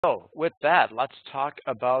So with that, let's talk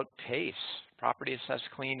about PACE, Property Assessed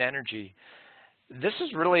Clean Energy. This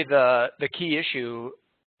is really the key issue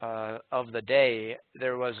of the day.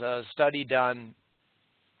 There was a study done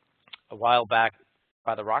a while back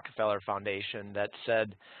by the Rockefeller Foundation that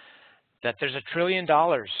said that there's $1 trillion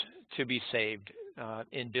to be saved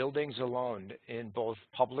in buildings alone, in both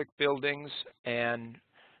public buildings and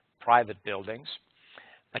private buildings.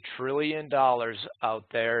 $1 trillion out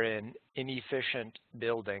there in inefficient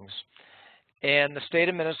buildings. And the state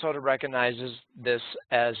of Minnesota recognizes this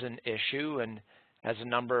as an issue and has a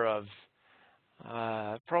number of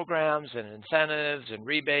programs and incentives and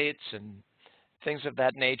rebates and things of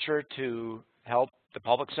that nature to help the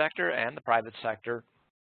public sector and the private sector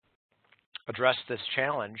address this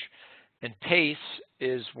challenge. And PACE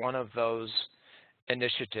is one of those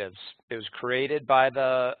initiatives. It was created by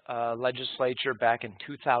the legislature back in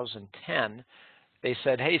 2010. They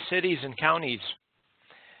said, hey, cities and counties,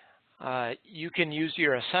 you can use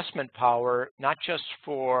your assessment power not just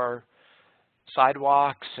for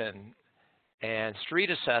sidewalks and street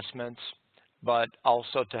assessments, but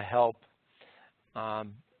also to help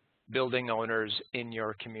building owners in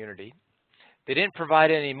your community. They didn't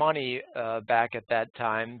provide any money back at that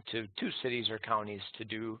time to cities or counties to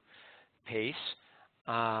do PACE.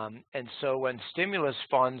 And so when stimulus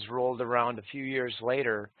funds rolled around a few years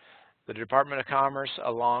later, the Department of Commerce,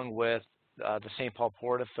 along with the St. Paul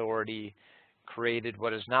Port Authority, created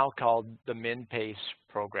what is now called the MinPACE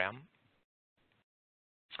program.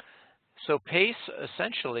 So PACE,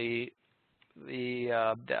 essentially,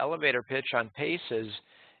 the elevator pitch on PACE is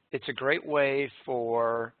it's a great way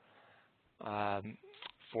for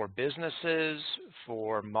businesses,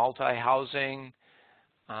 for multi-housing,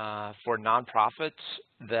 for nonprofits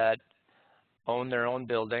that own their own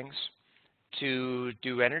buildings to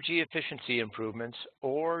do energy efficiency improvements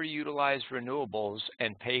or utilize renewables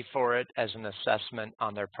and pay for it as an assessment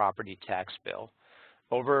on their property tax bill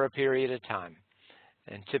over a period of time.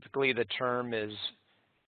 And typically the term is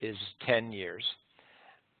 10 years.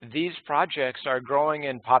 These projects are growing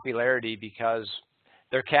in popularity because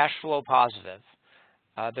they're cash flow positive.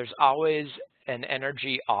 There's always an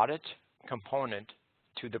energy audit component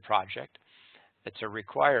to the project. It's a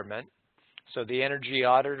requirement. So the energy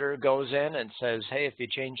auditor goes in and says, hey, if you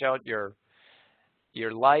change out your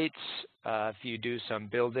lights, if you do some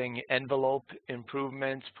building envelope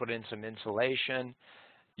improvements, put in some insulation,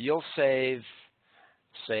 you'll save,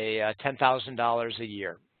 say, $10,000 a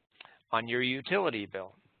year on your utility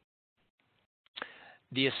bill.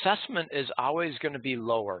 The assessment is always going to be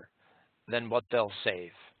lower than what they'll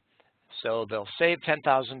save. So they'll save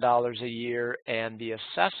 $10,000 a year, and the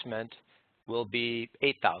assessment will be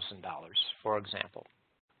 $8,000, for example.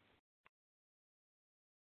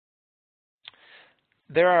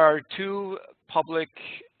 There are two public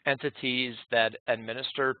entities that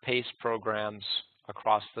administer PACE programs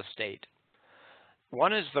across the state.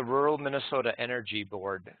 One is the Rural Minnesota Energy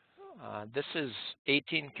Board. This is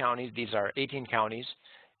 18 counties. These are 18 counties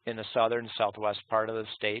in the southern southwest part of the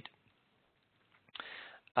state.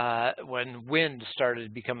 When wind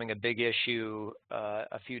started becoming a big issue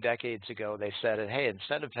a few decades ago, they said, hey,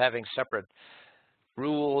 instead of having separate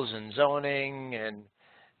rules and zoning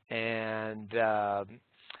and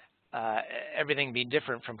everything be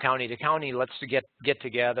different from county to county, let's get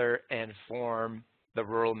together and form the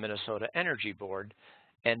Rural Minnesota Energy Board.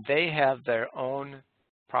 And they have their own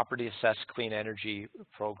Property Assessed Clean Energy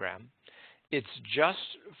program. It's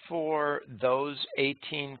just for those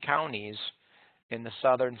 18 counties in the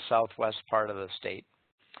southern southwest part of the state.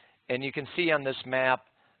 And you can see on this map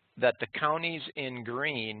that the counties in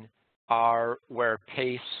green are where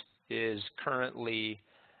PACE is currently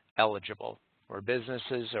eligible, where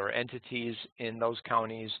businesses or entities in those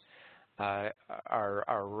counties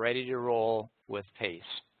are ready to roll with PACE.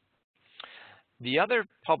 The other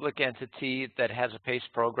public entity that has a PACE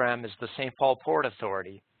program is the St. Paul Port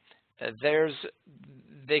Authority.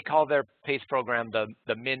 They call their PACE program the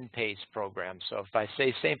MinPACE program. So if I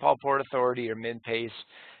say St. Paul Port Authority or MinPACE,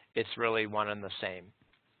 it's really one and the same.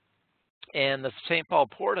 And the St. Paul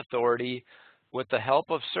Port Authority, with the help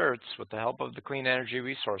of CERTs, with the help of the Clean Energy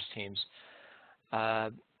Resource Teams,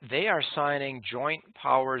 they are signing joint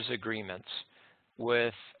powers agreements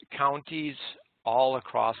with counties all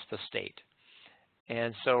across the state.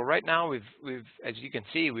 And so right now, we've as you can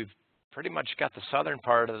see, we've pretty much got the southern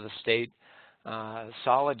part of the state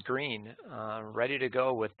solid green, ready to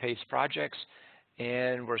go with PACE projects,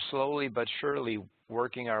 and we're slowly but surely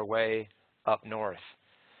working our way up north.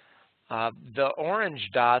 The orange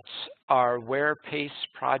dots are where PACE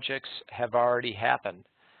projects have already happened.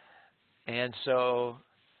 And so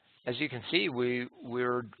as you can see,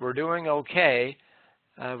 we're doing okay.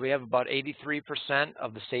 We have about 83%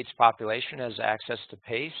 of the state's population has access to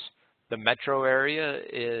PACE. The metro area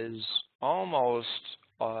is almost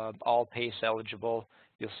all PACE eligible.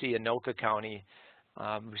 You'll see Anoka County,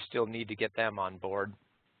 we still need to get them on board.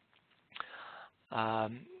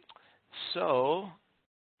 So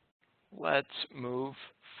let's move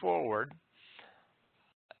forward.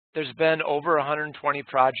 There's been over 120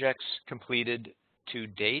 projects completed to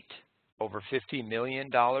date, over $50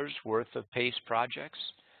 million worth of PACE projects,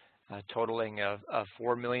 totaling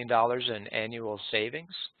 $4 million in annual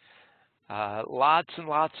savings. Lots and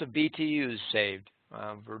lots of BTUs saved.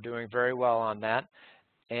 We're doing very well on that.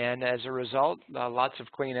 And as a result, lots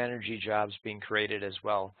of clean energy jobs being created as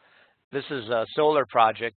well. This is a solar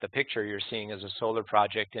project. The picture you're seeing is a solar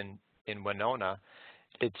project in Winona.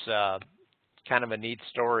 It's kind of a neat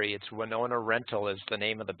story. It's Winona Rental is the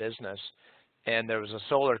name of the business. And there was a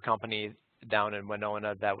solar company down in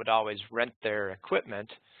Winona that would always rent their equipment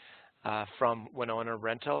from Winona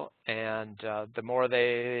Rental. And the more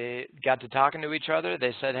they got to talking to each other,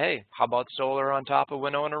 they said, hey, how about solar on top of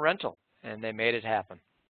Winona Rental? And they made it happen.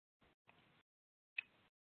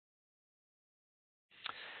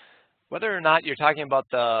 Whether or not you're talking about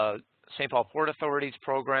the St. Paul Port Authority's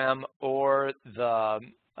program or the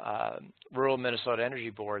Rural Minnesota Energy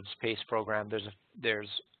Board's PACE program, there's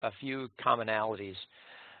a few commonalities.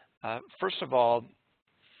 First of all,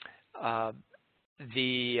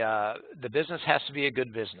 the business has to be a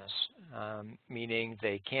good business, meaning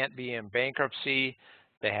they can't be in bankruptcy.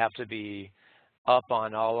 They have to be up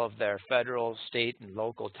on all of their federal, state, and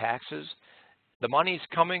local taxes. The money's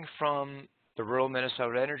coming from the Rural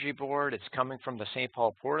Minnesota Energy Board. It's coming from the St.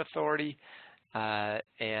 Paul Port Authority,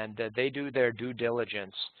 and they do their due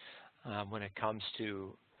diligence when it comes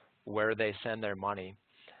to where they send their money.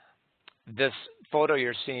 This photo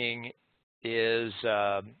you're seeing is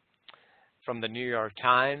from the New York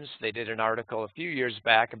Times. They did an article a few years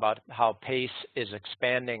back about how PACE is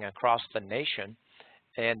expanding across the nation,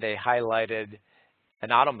 and they highlighted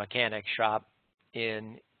an auto mechanic shop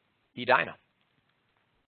in Edina.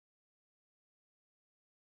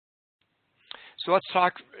 So let's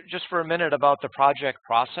talk just for a minute about the project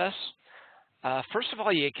process. First of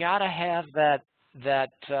all, you got to have that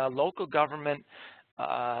local government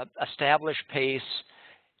establish PACE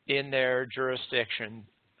in their jurisdiction,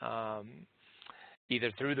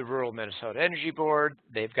 either through the Rural Minnesota Energy Board,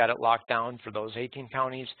 they've got it locked down for those 18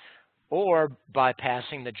 counties, or by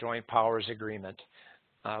passing the Joint Powers Agreement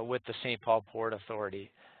with the St. Paul Port Authority.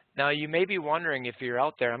 Now, you may be wondering if you're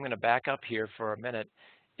out there, I'm going to back up here for a minute.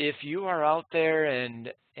 If you are out there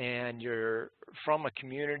and you're from a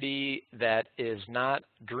community that is not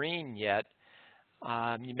green yet,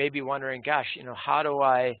 you may be wondering, gosh, you know, how do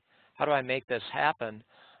I make this happen?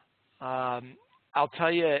 I'll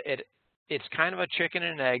tell you, it's kind of a chicken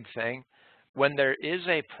and egg thing. When there is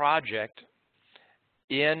a project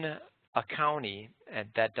in a county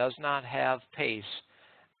that does not have PACE,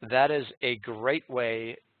 that is a great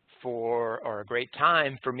way or a great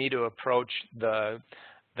time for me to approach the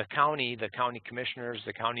county commissioners,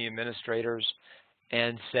 the county administrators,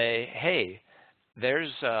 and say, hey,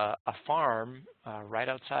 there's a farm right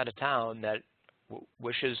outside of town that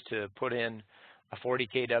wishes to put in a 40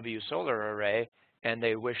 kW solar array, and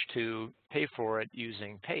they wish to pay for it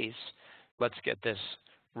using PACE. Let's get this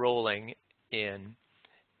rolling in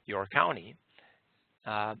your county.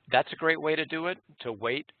 That's a great way to do it, to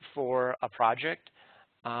wait for a project.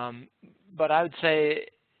 But I would say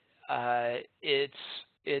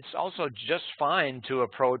it's also just fine to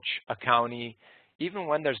approach a county even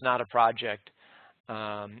when there's not a project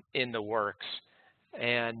in the works,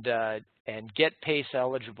 and get PACE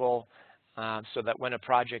eligible so that when a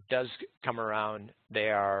project does come around, they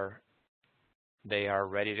are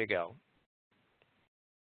ready to go.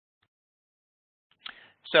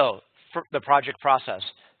 So for the project process,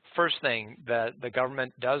 first thing, the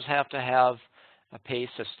government does have to have a PACE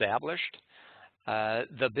established.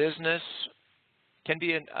 The business can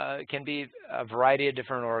be a variety of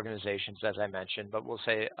different organizations, as I mentioned, but we'll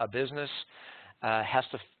say a business has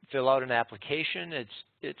to fill out an application.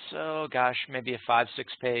 It's oh gosh, maybe a 5-6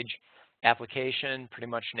 page application, pretty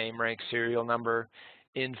much name, rank, serial number,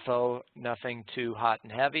 info, nothing too hot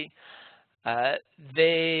and heavy.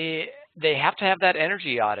 They have to have that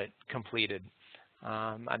energy audit completed.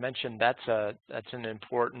 I mentioned that's an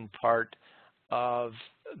important part of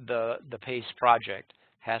the PACE project.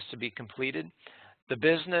 Has to be completed. The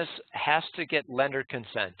business has to get lender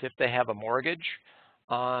consent. If they have a mortgage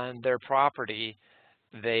on their property,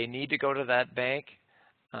 they need to go to that bank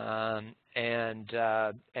and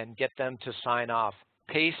get them to sign off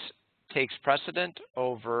PACE takes precedent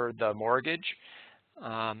over the mortgage.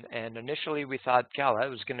 And initially we thought, God, that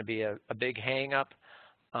was going to be a big hang-up,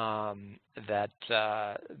 that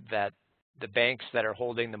the banks that are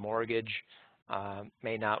holding the mortgage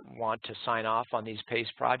may not want to sign off on these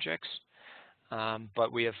PACE projects.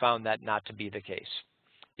 But we have found that not to be the case.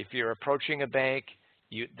 If you're approaching a bank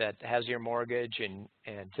that has your mortgage and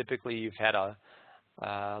typically you've had a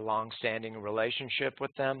long-standing relationship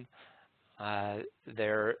with them, and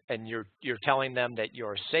you're telling them that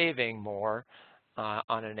you're saving more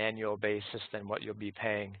on an annual basis than what you'll be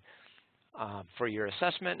paying for your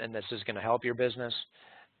assessment, and this is going to help your business,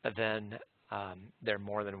 then they're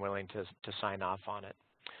more than willing to sign off on it.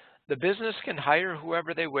 The business can hire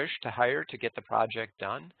whoever they wish to hire to get the project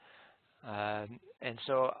done. And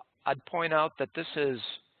so I'd point out that this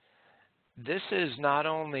is not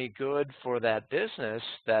only good for that business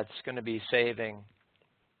that's going to be saving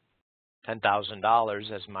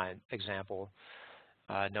 $10,000, as my example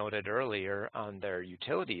noted earlier, on their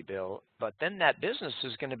utility bill, but then that business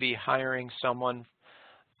is going to be hiring someone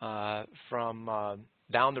from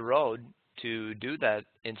down the road to do that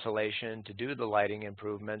insulation, to do the lighting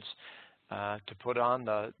improvements, to put on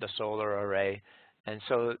the solar array. And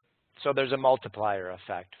so there's a multiplier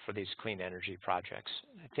effect for these clean energy projects.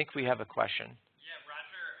 I think we have a question. Yeah,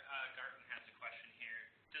 Roger Garten has a question here.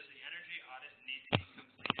 Does the energy audit need to be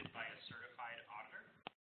completed by a certified auditor?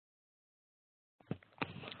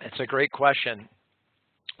 It's a great question.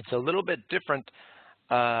 It's a little bit different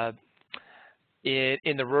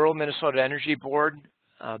in the Rural Minnesota Energy Board.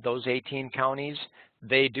 Those 18 counties,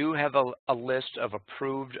 they do have a list of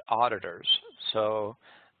approved auditors. So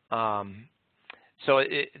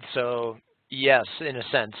yes, in a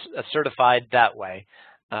sense, certified that way.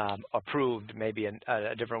 Approved, maybe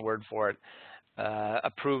a different word for it.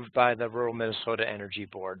 Approved by the Rural Minnesota Energy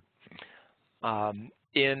Board.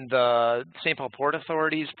 In the St. Paul Port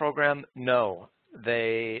Authority's program, no,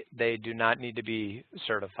 they do not need to be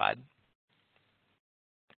certified.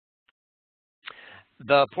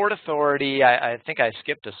 The Port Authority, I think I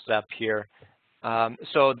skipped a step here.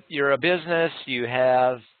 So you're a business, you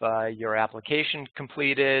have your application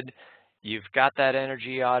completed, you've got that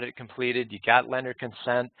energy audit completed, you got lender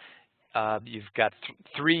consent, you've got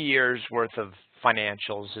 3 years worth of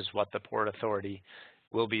financials is what the Port Authority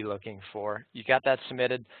will be looking for. You got that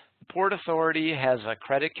submitted. The Port Authority has a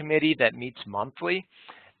credit committee that meets monthly,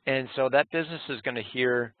 and so that business is going to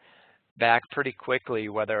hear back pretty quickly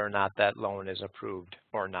whether or not that loan is approved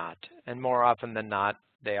or not. And more often than not,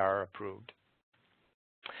 they are approved.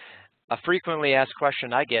 A frequently asked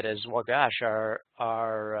question I get is, well, gosh,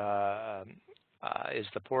 is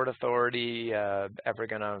the Port Authority ever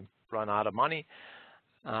going to run out of money?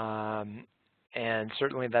 And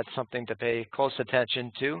certainly that's something to pay close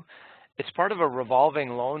attention to. It's part of a revolving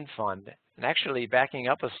loan fund. And actually, backing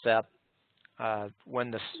up a step,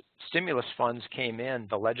 when the stimulus funds came in,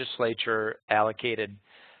 the legislature allocated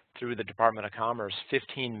through the Department of Commerce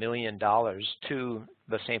 $15 million to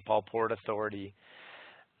the St. Paul Port Authority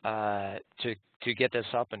to get this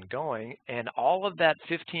up and going. And all of that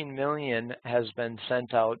 $15 million has been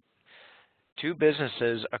sent out to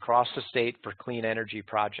businesses across the state for clean energy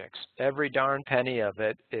projects. Every darn penny of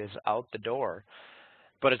it is out the door.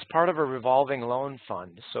 But it's part of a revolving loan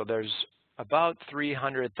fund. So there's about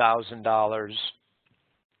 $300,000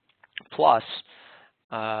 plus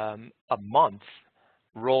a month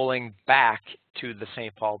rolling back to the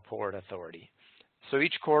St. Paul Port Authority. So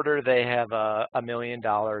each quarter they have $1 million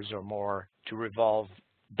or more to revolve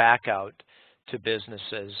back out to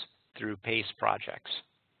businesses through PACE projects.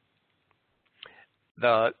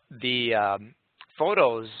 The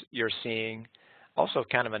photos you're seeing, also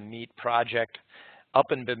kind of a neat project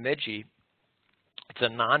up in Bemidji. It's a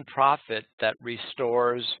nonprofit that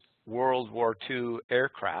restores World War II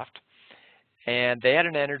aircraft. And they had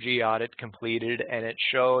an energy audit completed, and it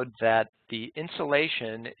showed that the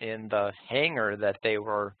insulation in the hangar that they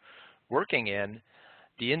were working in,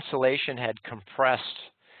 the insulation had compressed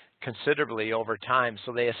considerably over time.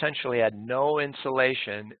 So they essentially had no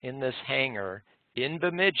insulation in this hangar in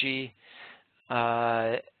Bemidji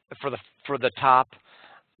for the top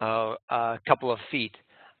couple of feet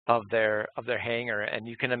of their hangar. And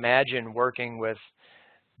you can imagine working with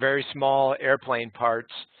very small airplane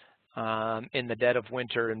parts in the dead of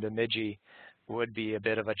winter in Bemidji would be a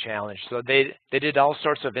bit of a challenge. So they did all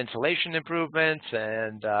sorts of insulation improvements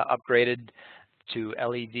and upgraded to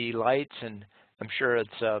LED lights, and I'm sure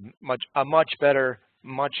it's a much better,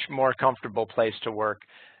 much more comfortable place to work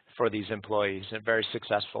for these employees. A very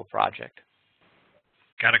successful project.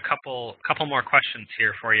 Got a couple more questions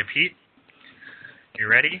here for you, Pete. You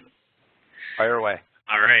ready? Fire away.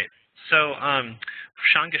 All right. So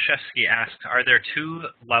Sean Gashevsky asked, are there two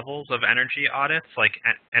levels of energy audits, like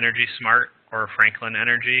Energy Smart or Franklin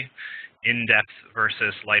Energy, in-depth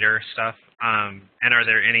versus lighter stuff? And are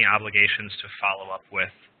there any obligations to follow up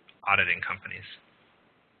with auditing companies?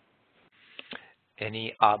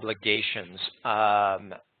 Any obligations?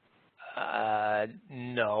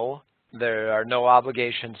 No, there are no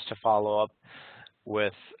obligations to follow up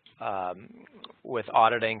with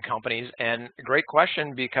auditing companies. And great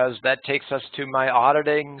question, because that takes us to my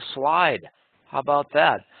auditing slide. How about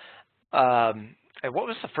that? And what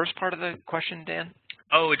was the first part of the question, Dan?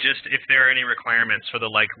 Oh, just if there are any requirements for the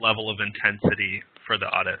level of intensity for the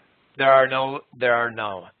audit.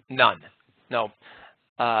 None. No.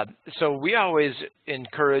 So we always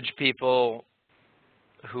encourage people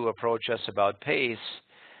who approach us about PACE,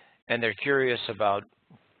 and they're curious about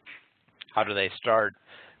how do they start.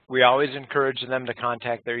 We always encourage them to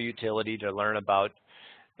contact their utility to learn about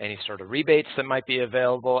any sort of rebates that might be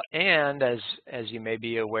available. And as you may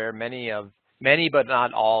be aware, many but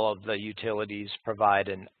not all of the utilities provide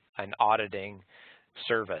an auditing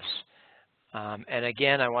service. And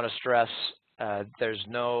again, I want to stress there's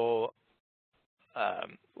no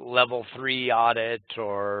level 3 audit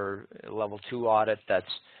or level 2 audit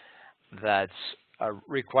that's a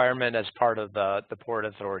requirement as part of the Port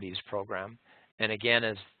Authority's program. And again,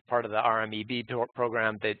 as part of the RMEB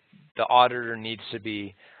program, that the auditor needs to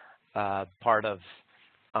be part of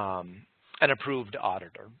an approved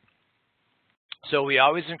auditor. So we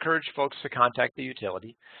always encourage folks to contact the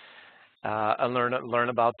utility and learn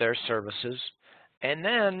about their services. And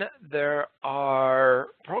then there are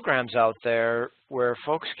programs out there where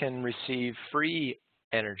folks can receive free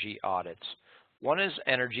energy audits. One is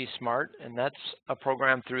Energy Smart, and that's a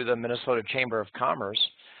program through the Minnesota Chamber of Commerce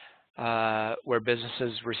where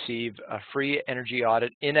businesses receive a free energy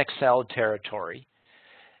audit in Excel territory.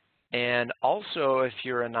 And also, if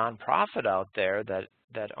you're a nonprofit out there that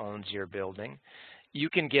owns your building, you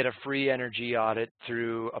can get a free energy audit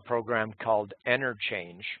through a program called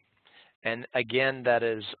Interchange. And again, that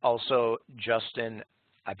is also just in,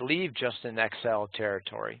 I believe, just in Excel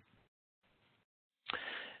territory.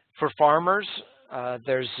 For farmers,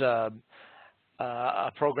 there's a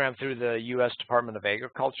program through the U.S. Department of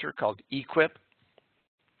Agriculture called EQIP,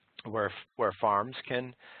 where farms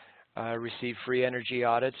can receive free energy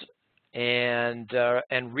audits, and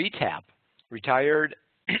RETAP, Retired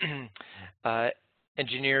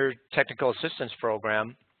Engineer Technical Assistance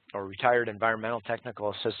Program, or Retired Environmental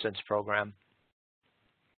Technical Assistance Program.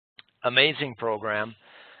 Amazing program.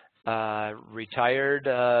 Retired,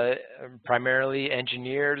 primarily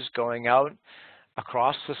engineers going out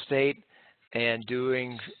across the state and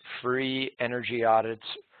doing free energy audits,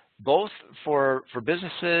 both for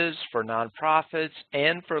businesses, for nonprofits,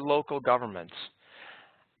 and for local governments.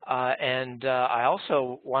 And I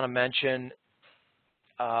also want to mention,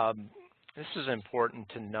 this is important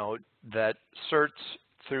to note, that CERTs,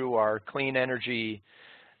 through our Clean Energy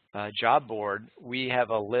Job Board, we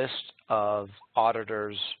have a list of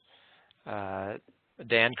auditors.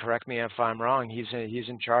 Dan, correct me if I'm wrong. He's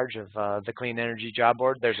in charge of the Clean Energy Job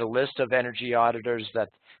Board. There's a list of energy auditors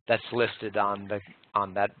that's listed on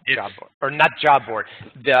that job board, or not job board.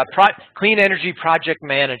 The Clean Energy Project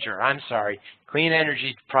Manager. I'm sorry, Clean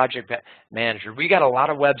Energy Project Manager. We got a lot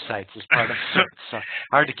of websites as part of CERT, so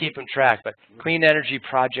hard to keep in track. But Clean Energy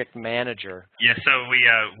Project Manager. Yeah, so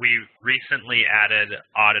we recently added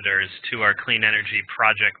auditors to our Clean Energy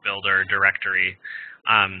Project Builder directory,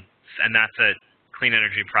 and that's at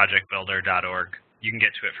cleanenergyprojectbuilder.org. You can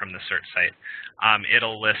get to it from the CERT site.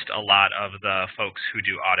 It'll list a lot of the folks who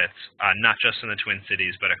do audits, not just in the Twin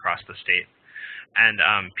Cities, but across the state. And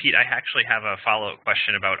Pete, I actually have a follow-up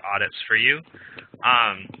question about audits for you.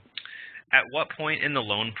 At what point in the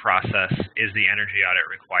loan process is the energy audit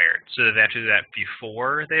required? So do they have to do that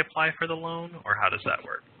before they apply for the loan, or how does that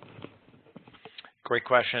work? Great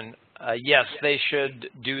question. Yes, they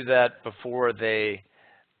should do that before they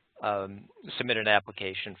submit an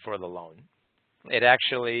application for the loan. It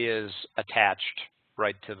actually is attached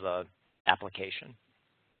right to the application.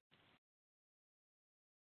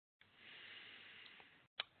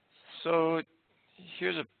 So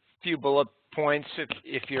here's a few bullet points.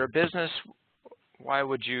 If you're a business, why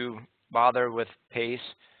would you bother with PACE?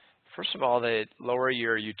 First of all, they lower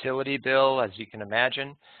your utility bill, as you can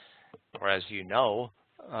imagine, or as you know.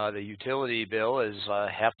 The utility bill is a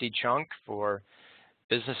hefty chunk for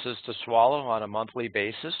businesses to swallow on a monthly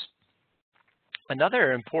basis.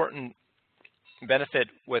 Another important benefit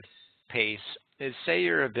with PACE is, say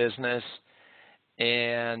you're a business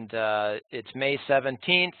and it's May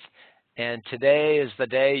 17th And today is the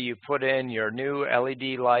day you put in your new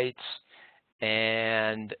LED lights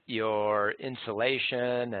and your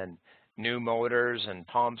insulation and new motors and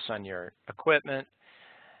pumps on your equipment.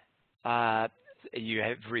 You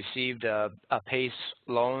have received a PACE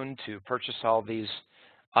loan to purchase all these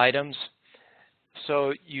items.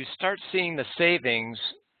 So you start seeing the savings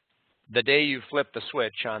the day you flip the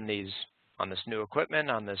switch on this new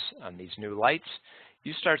equipment, on these new lights.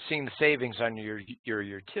 You start seeing the savings on your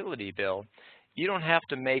utility bill. You don't have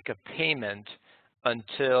to make a payment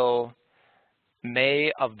until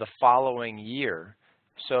May of the following year.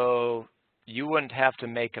 So you wouldn't have to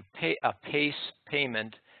make a PACE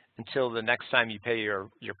payment until the next time you pay your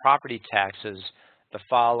property taxes the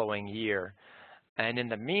following year. And in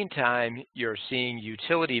the meantime, you're seeing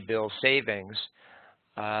utility bill savings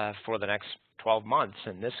for the next 12 months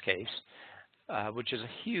in this case, which is a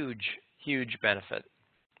huge, huge benefit.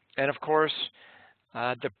 And of course,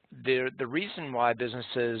 the reason why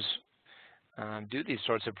businesses do these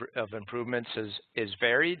sorts of improvements is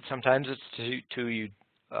varied. Sometimes it's to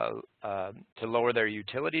lower their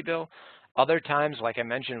utility bill. Other times, like I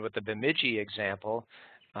mentioned with the Bemidji example,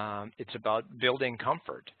 it's about building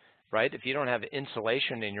comfort, right? If you don't have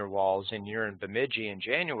insulation in your walls and you're in Bemidji in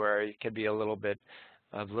January, it can be a little bit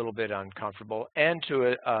uncomfortable, and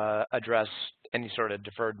to address any sort of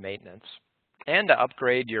deferred maintenance, and to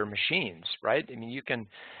upgrade your machines, right? I mean, you can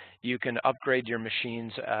upgrade your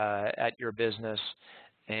machines at your business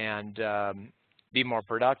and be more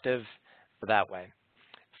productive that way.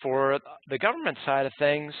 For the government side of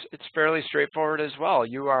things, it's fairly straightforward as well.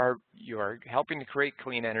 You are helping to create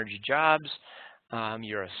clean energy jobs.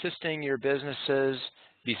 You're assisting your businesses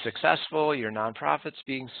be successful, your nonprofits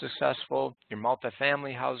being successful, your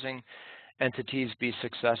multifamily housing entities be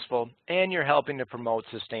successful, and you're helping to promote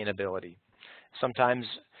sustainability. Sometimes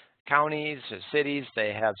counties, cities,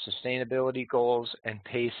 they have sustainability goals, and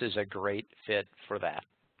PACE is a great fit for that.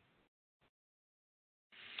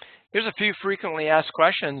 Here's a few frequently asked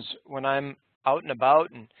questions when I'm out and about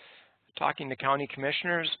and talking to county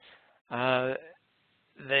commissioners. They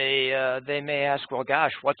may ask, well,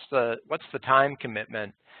 gosh, what's the time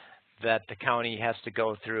commitment that the county has to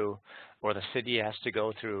go through or the city has to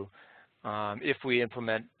go through if we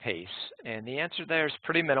implement PACE? And the answer there is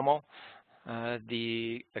pretty minimal.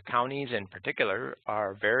 The counties in particular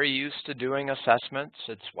are very used to doing assessments.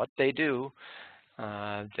 It's what they do.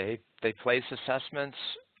 They place assessments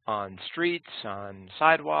on streets, on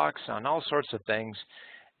sidewalks, on all sorts of things.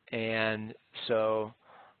 And so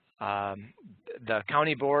the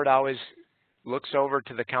county board always looks over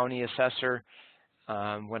to the county assessor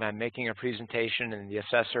when I'm making a presentation, and the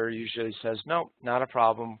assessor usually says, no, not a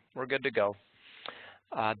problem, we're good to go.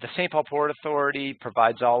 The St. Paul Port Authority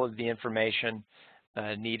provides all of the information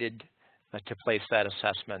needed to place that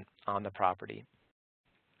assessment on the property.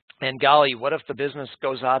 And golly, what if the business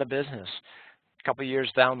goes out of business? A couple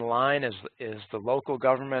years down the line, is the local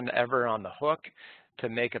government ever on the hook to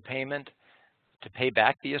make a payment to pay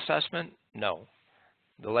back the assessment? No.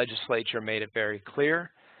 The legislature made it very clear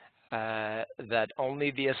that only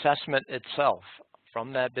the assessment itself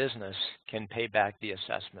from that business can pay back the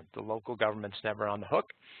assessment. The local government's never on the hook.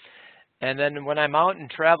 And then when I'm out and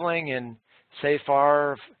traveling in, say,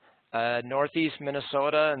 far northeast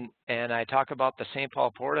Minnesota, and I talk about the St.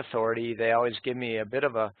 Paul Port Authority, they always give me a bit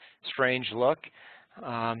of a strange look,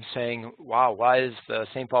 saying, wow, why is the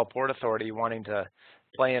St. Paul Port Authority wanting to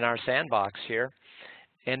play in our sandbox here?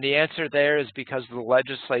 And the answer there is because the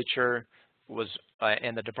legislature was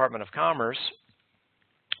and the Department of Commerce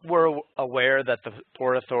were aware that the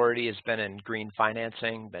Port Authority has been in green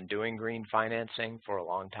financing, been doing green financing for a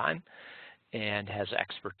long time, and has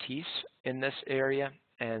expertise in this area.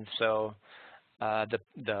 And so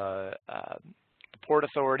the Port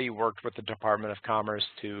Authority worked with the Department of Commerce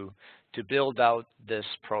to build out this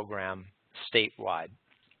program statewide.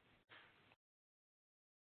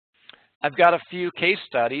 I've got a few case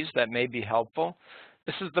studies that may be helpful.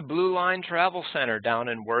 This is the Blue Line Travel Center down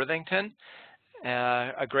in Worthington,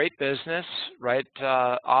 a great business right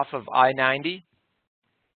off of I-90.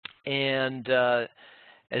 And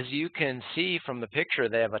as you can see from the picture,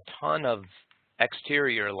 they have a ton of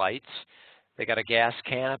exterior lights. They got a gas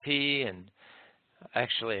canopy and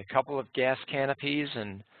actually a couple of gas canopies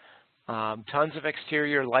and tons of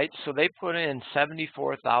exterior lights. So they put in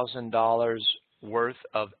 $74,000 worth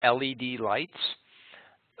of LED lights.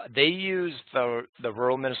 They used the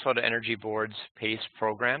Rural Minnesota Energy Board's PACE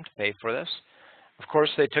program to pay for this. Of course,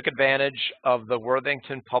 they took advantage of the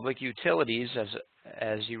Worthington Public Utilities.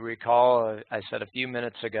 As you recall, I said a few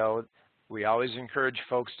minutes ago, we always encourage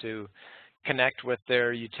folks to connect with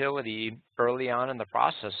their utility early on in the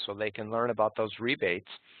process so they can learn about those rebates.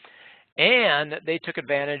 And they took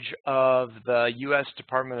advantage of the U.S.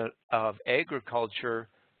 Department of Agriculture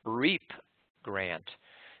REAP grant.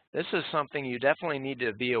 This is something you definitely need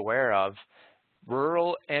to be aware of.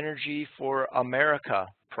 Rural Energy for America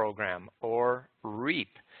program, or REAP.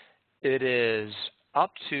 It is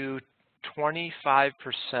up to 25%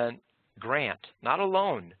 grant, not a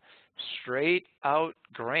loan, straight out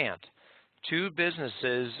grant to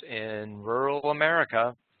businesses in rural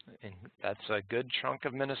America, and that's a good chunk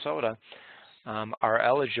of Minnesota, are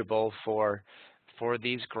eligible for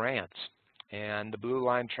these grants. And the Blue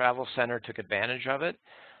Line Travel Center took advantage of it.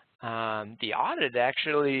 The audit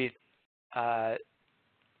actually said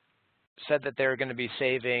that they're going to be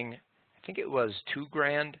saving, I think it was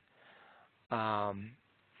 $2,000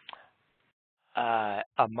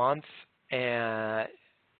 a month, and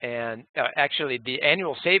actually the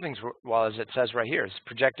annual savings was, it says right here, is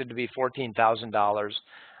projected to be $14,000.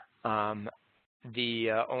 The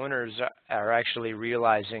owners are actually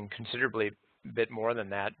realizing considerably bit more than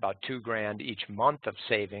that, about $2,000 each month of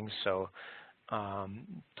savings, so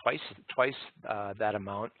twice that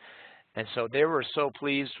amount. And so they were so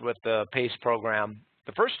pleased with the PACE program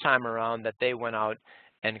the first time around that they went out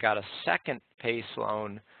and got a second PACE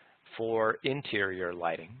loan for interior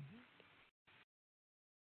lighting.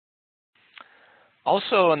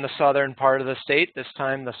 Also in the southern part of the state, this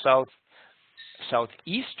time the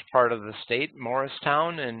southeast part of the state,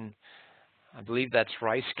 Morristown, and I believe that's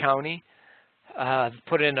Rice County,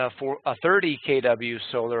 put in a 30 kW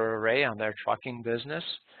solar array on their trucking business.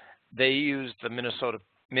 They used the Minnesota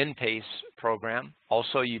MinPACE program,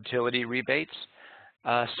 also utility rebates.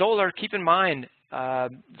 Solar, keep in mind,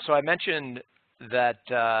 so I mentioned that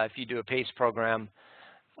if you do a PACE program,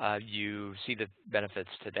 you see the benefits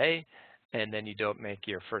today, and then you don't make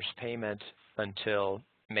your first payment until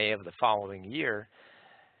May of the following year.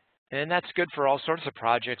 And that's good for all sorts of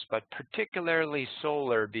projects, but particularly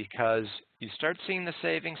solar, because you start seeing the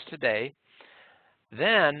savings today.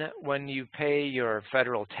 Then when you pay your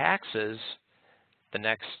federal taxes the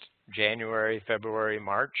next January, February,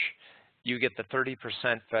 March, you get the 30%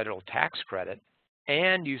 federal tax credit,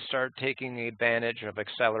 and you start taking advantage of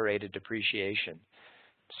accelerated depreciation.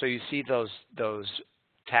 So you see those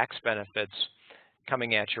tax benefits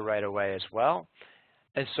coming at you right away as well.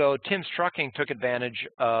 And so Tim's Trucking took advantage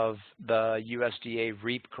of the USDA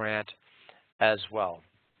REAP grant as well.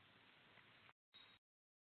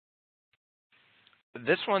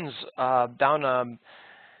 This one's down,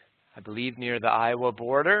 I believe, near the Iowa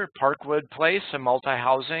border, Parkwood Place, a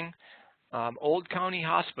multi-housing, old county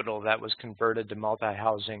hospital that was converted to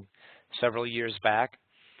multi-housing several years back.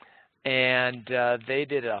 And they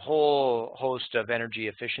did a whole host of energy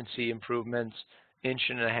efficiency improvements,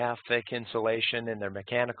 1.5-inch thick insulation in their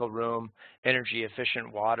mechanical room, energy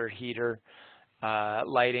efficient water heater,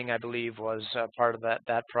 lighting, I believe, was part of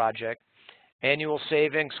that project. Annual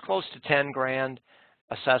savings close to $10,000,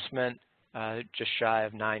 assessment just shy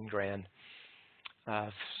of $9,000.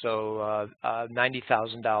 So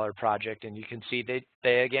 $90,000 project, and you can see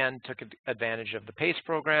they again took advantage of the PACE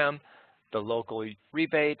program, the local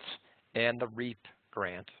rebates, and the REAP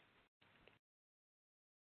grant.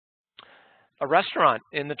 A restaurant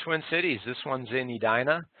in the Twin Cities. This one's in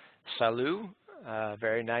Edina, Salut,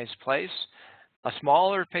 very nice place. A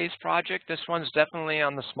smaller PACE project. This one's definitely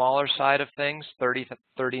on the smaller side of things,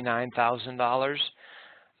 $39,000.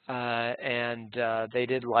 And they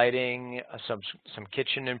did lighting, some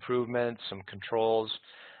kitchen improvements, some controls.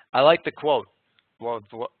 I like the quote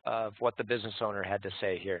of what the business owner had to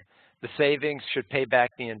say here. The savings should pay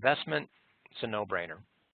back the investment. It's a no-brainer.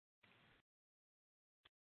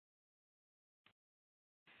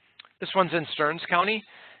 This one's in Stearns County.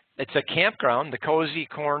 It's a campground, the Cozy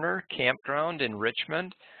Corner Campground in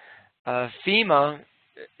Richmond. FEMA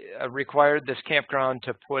required this campground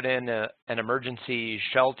to put in an emergency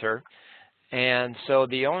shelter. And so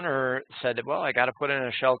the owner said, well, I got to put in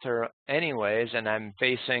a shelter anyways, and I'm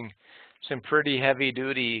facing some pretty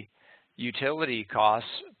heavy-duty utility costs,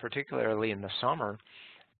 particularly in the summer.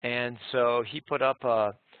 And so he put up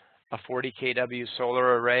a 40 kW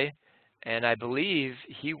solar array, and I believe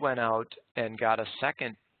he went out and got a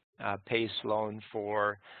second PACE loan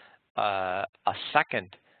for a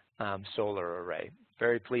second solar array.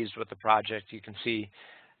 Very pleased with the project. You can see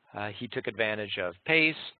he took advantage of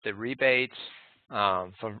PACE, the rebates,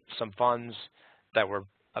 from some funds that were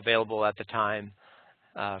available at the time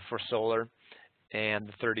for solar, and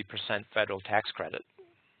the 30% federal tax credit.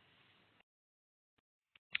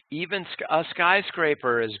 Even a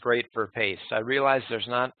skyscraper is great for PACE. I realize there's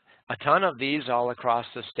not a ton of these all across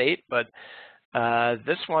the state, but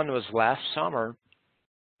this one was last summer,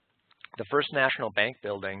 the First National Bank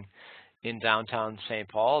building in downtown St.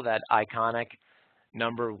 Paul, that iconic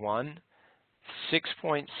number one,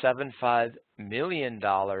 $6.75 million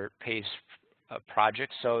PACE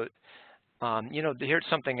project. So, here's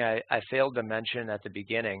something I failed to mention at the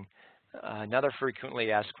beginning. Another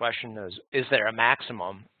frequently asked question is there a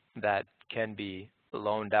maximum that can be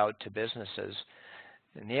loaned out to businesses?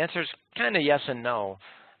 And the answer is kind of yes and no.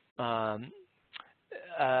 The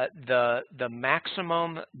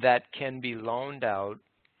maximum that can be loaned out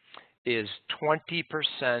is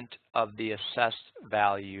 20% of the assessed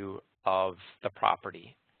value of the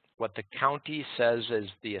property. What the county says is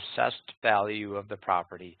the assessed value of the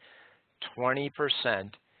property. 20%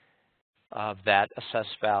 of that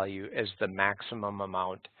assessed value is the maximum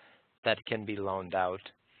amount that can be loaned out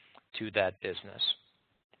to that business.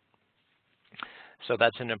 So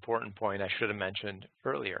that's an important point I should have mentioned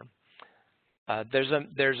earlier. There's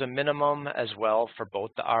a minimum as well for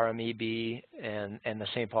both the RMEB and the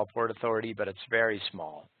St. Paul Port Authority, but it's very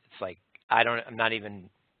small. It's like, I'm not even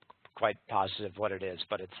quite positive what it is,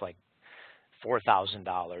 but it's like $4,000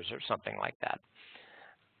 or something like that.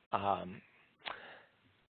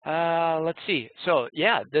 Let's see. So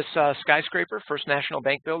yeah, this skyscraper, First National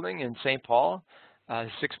Bank building in St. Paul,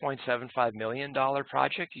 $6.75 million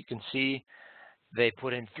project. You can see they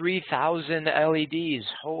put in 3,000 LEDs.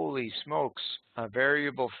 Holy smokes.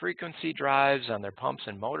 Variable frequency drives on their pumps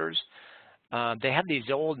and motors. They have these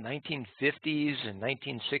old 1950s and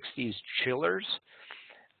 1960s chillers,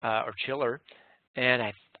 or chiller. And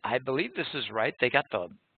I believe this is right. They got the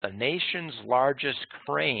nation's largest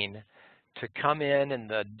crane to come in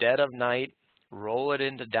the dead of night, roll it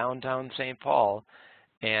into downtown St. Paul,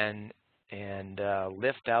 and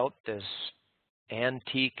lift out this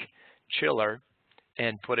antique chiller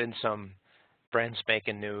and put in some brand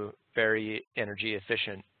spanking new, very energy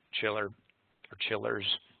efficient chillers.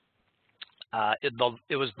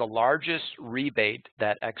 It was the largest rebate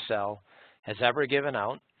that Xcel has ever given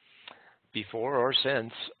out, before or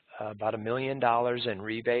since. About $1 million in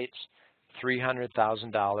rebates,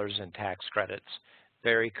 $300,000 in tax credits.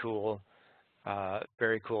 Very cool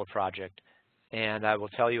project. And I will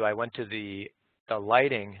tell you, I went to the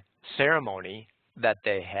lighting ceremony that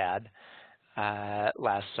they had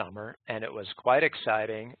last summer, and it was quite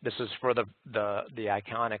exciting. This is for the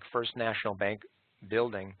iconic First National Bank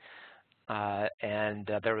building, and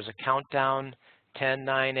there was a countdown: 10,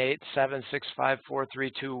 9, 8, 7, 6, 5, 4,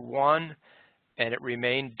 3, 2, 1, and it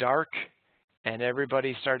remained dark, and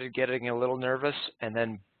everybody started getting a little nervous, and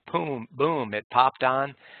then boom, boom, it popped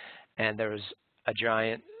on, and there was a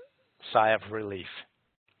giant sigh of relief.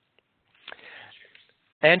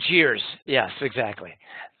 And cheers. Yes, exactly.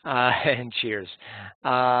 And cheers.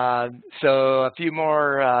 So a few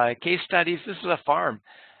more case studies. This is a farm.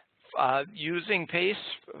 Using PACE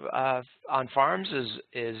on farms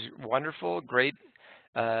is wonderful, great,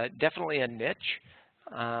 definitely a niche.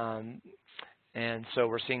 And so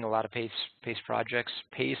we're seeing a lot of PACE projects,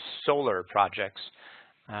 PACE solar projects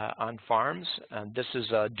on farms. This is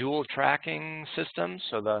a dual tracking system,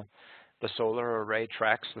 so the solar array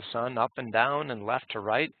tracks the sun up and down and left to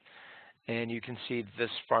right. And you can see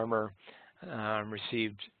this farmer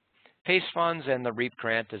received PACE funds and the REAP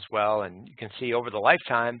grant as well. And you can see over the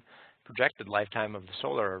lifetime, projected lifetime of the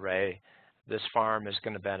solar array, this farm is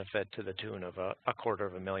going to benefit to the tune of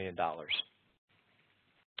 $250,000.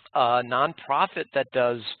 A nonprofit that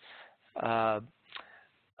does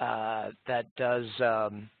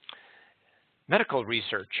medical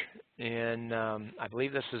research in, I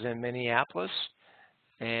believe this is in Minneapolis,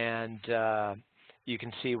 and you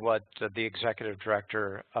can see what the executive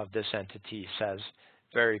director of this entity says.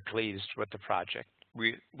 Very pleased with the project.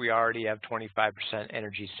 We already have 25%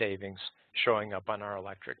 energy savings showing up on our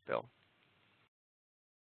electric bill.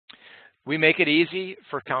 We make it easy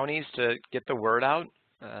for counties to get the word out.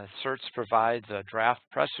 CERTs provides a draft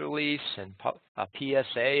press release and a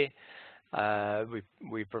PSA.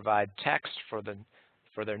 We provide text for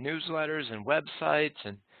their newsletters and websites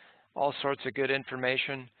and all sorts of good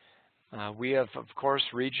information. We have, of course,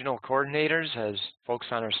 regional coordinators, as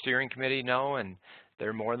folks on our steering committee know, and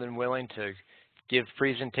they're more than willing to give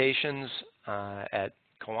presentations at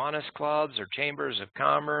Kiwanis clubs or chambers of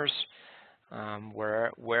commerce,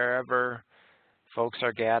 wherever folks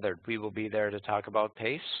are gathered. We will be there to talk about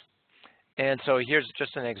PACE. And so here's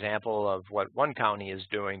just an example of what one county is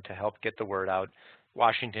doing to help get the word out.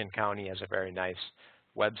 Washington County has a very nice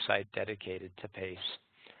website dedicated to PACE.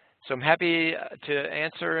 So I'm happy to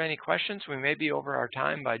answer any questions. We may be over our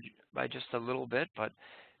time by just a little bit, but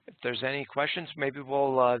if there's any questions, maybe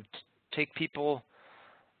we'll take people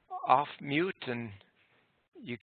off mute and